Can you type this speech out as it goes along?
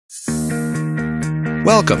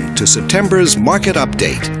Welcome to September's Market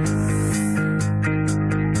Update.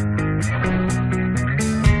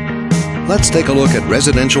 Let's take a look at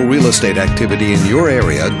residential real estate activity in your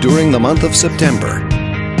area during the month of September.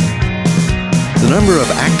 The number of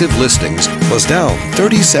active listings was down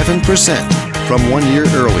 37% from 1 year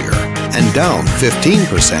earlier and down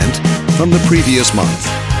 15% from the previous month.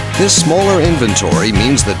 This smaller inventory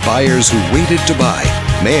means that buyers who waited to buy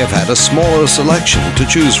may have had a smaller selection to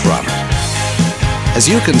choose from. As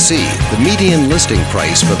you can see, the median listing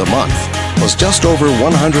price for the month was just over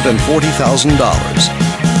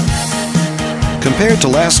 $140,000. Compared to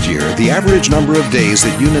last year, the average number of days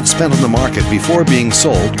that units spent on the market before being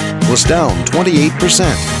sold was down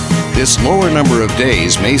 28%. This lower number of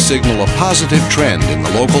days may signal a positive trend in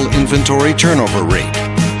the local inventory turnover rate.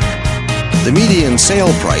 The median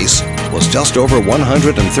sale price was just over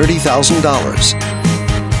 $130,000.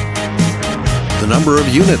 The number of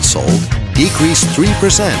units sold decreased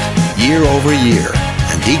 3% year over year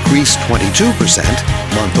and decreased 22%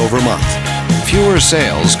 month over month. Fewer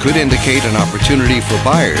sales could indicate an opportunity for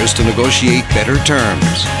buyers to negotiate better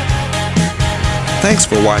terms. Thanks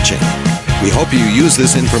for watching. We hope you use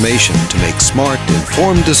this information to make smart,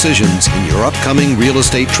 informed decisions in your upcoming real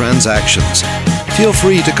estate transactions. Feel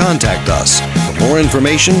free to contact us for more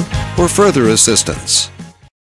information or further assistance.